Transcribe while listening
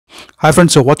Hi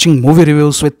friends, you're watching movie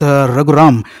reviews with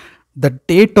Raghuram. The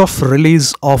date of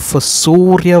release of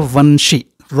Sooryavanshi,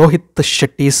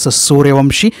 RohitShetty's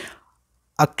Sooryavanshi,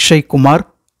 Akshay Kumar,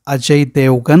 Ajay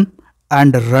Devgn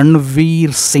and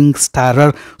Ranveer Singh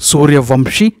starrer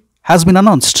Sooryavanshi has been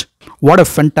announced. What a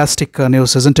fantastic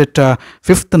news, isn't it?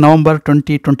 5th November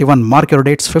 2021, mark your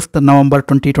dates, 5th November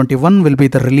 2021 will be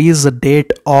the release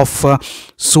date of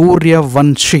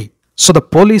Sooryavanshi. So the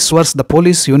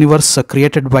police universe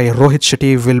created by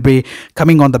RohitShetty will be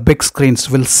coming on the big screens,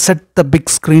 will set the big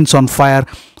screens on fire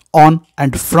on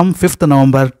and from 5th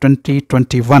November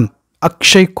 2021.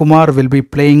 Akshay Kumar will be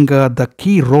playing the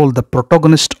key role, the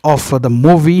protagonist of the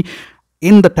movie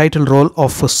in the title role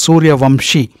of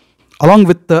Sooryavanshi. Along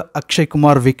with Akshay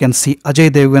Kumar, we can see Ajay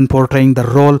Devgn portraying the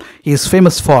role he is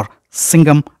famous for,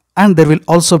 Singh, and there will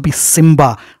also be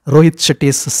Simba,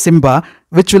 RohitShetty's Simba,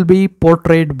 which will be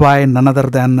portrayed by none other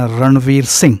than Ranveer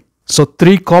Singh. So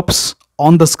 3 cops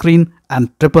on the screen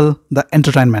and triple the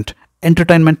entertainment.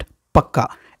 Entertainment pakka,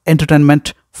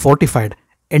 entertainment fortified,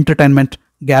 entertainment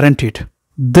guaranteed.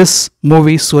 This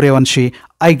movie Sooryavanshi,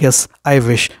 I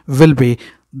wish, will be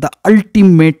the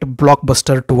ultimate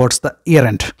blockbuster towards the year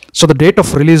end. So the date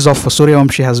of release of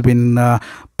Sooryavanshi has been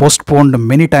postponed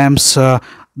many times.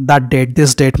 That date,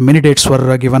 this date, many dates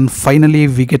were given. Finally,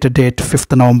 we get a date,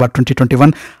 5th November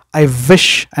 2021. I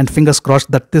wish and fingers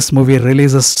crossed that this movie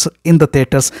releases in the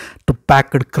theaters to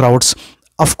packed crowds.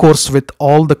 Of course, with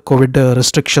all the COVID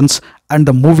restrictions, and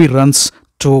the movie runs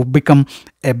to become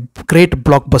a great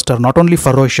blockbuster, not only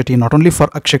for RohitShetty, not only for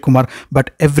Akshay Kumar,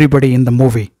 but everybody in the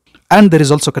movie. And there is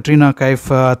also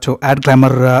KatrinaKaif to add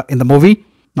glamour in the movie.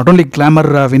 Not only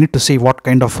glamour, we need to see what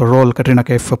kind of a role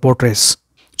KatrinaKaif portrays.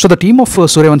 So the team of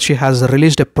Sooryavanshi has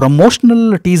released a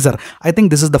promotional teaser. I think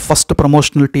this is the first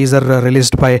promotional teaser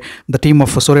released by the team of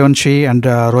Sooryavanshi and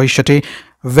RohitShetty,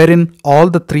 wherein all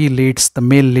the 3 leads, the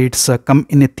male leads, come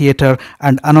in a theater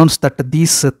and announce that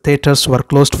these theaters were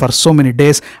closed for so many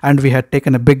days and we had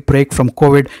taken a big break from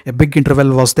COVID. A big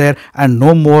interval was there and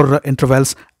no more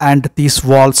intervals, and these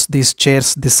walls, these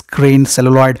chairs, this screen,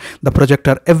 celluloid, the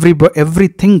projector,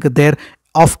 everything there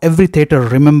of every theater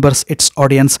remembers its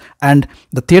audience, and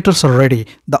the theaters are ready.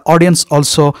 The audience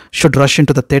also should rush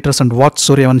into the theaters and watch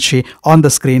Sooryavanshi on the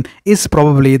screen is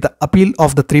probably the appeal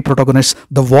of the 3 protagonists,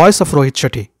 the voice of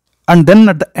RohitShetty. And then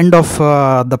at the end of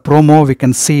the promo, we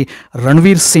can see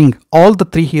Ranveer Singh. All the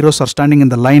 3 heroes are standing in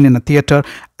the line in a theater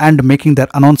and making their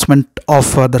announcement of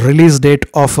the release date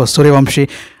of Sooryavanshi.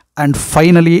 And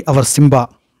finally, our Simba,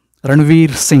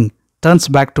 Ranveer Singh, turns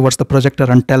back towards the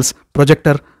projector and tells,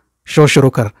 "Projector, show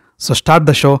shuru kar." So start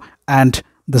the show and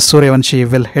the Sooryavanshi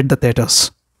will hit the theaters.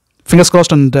 Fingers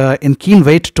crossed, and in keen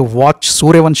wait to watch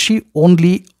Sooryavanshi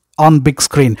only on big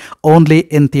screen, only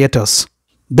in theaters.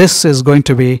 This is going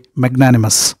to be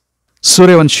magnanimous.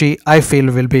 Sooryavanshi, I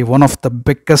feel, will be one of the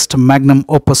biggest magnum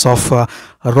opus of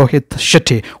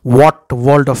RohitShetty. What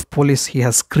world of police he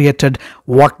has created,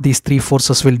 what these 3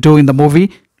 forces will do in the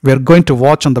movie, we are going to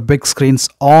watch on the big screens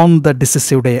on the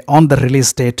decisive day, on the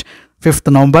release date, 5th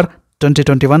November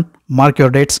 2021. Mark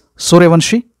your dates,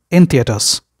 Sooryavanshi in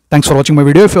theaters. Thanks for watching my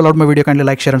video. If you loved my video, kindly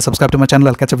like, share and subscribe to my channel.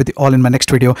 I'll catch up with you all in my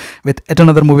next video with yet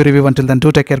another movie review. Until then,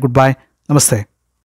 do take care. Goodbye. Namaste.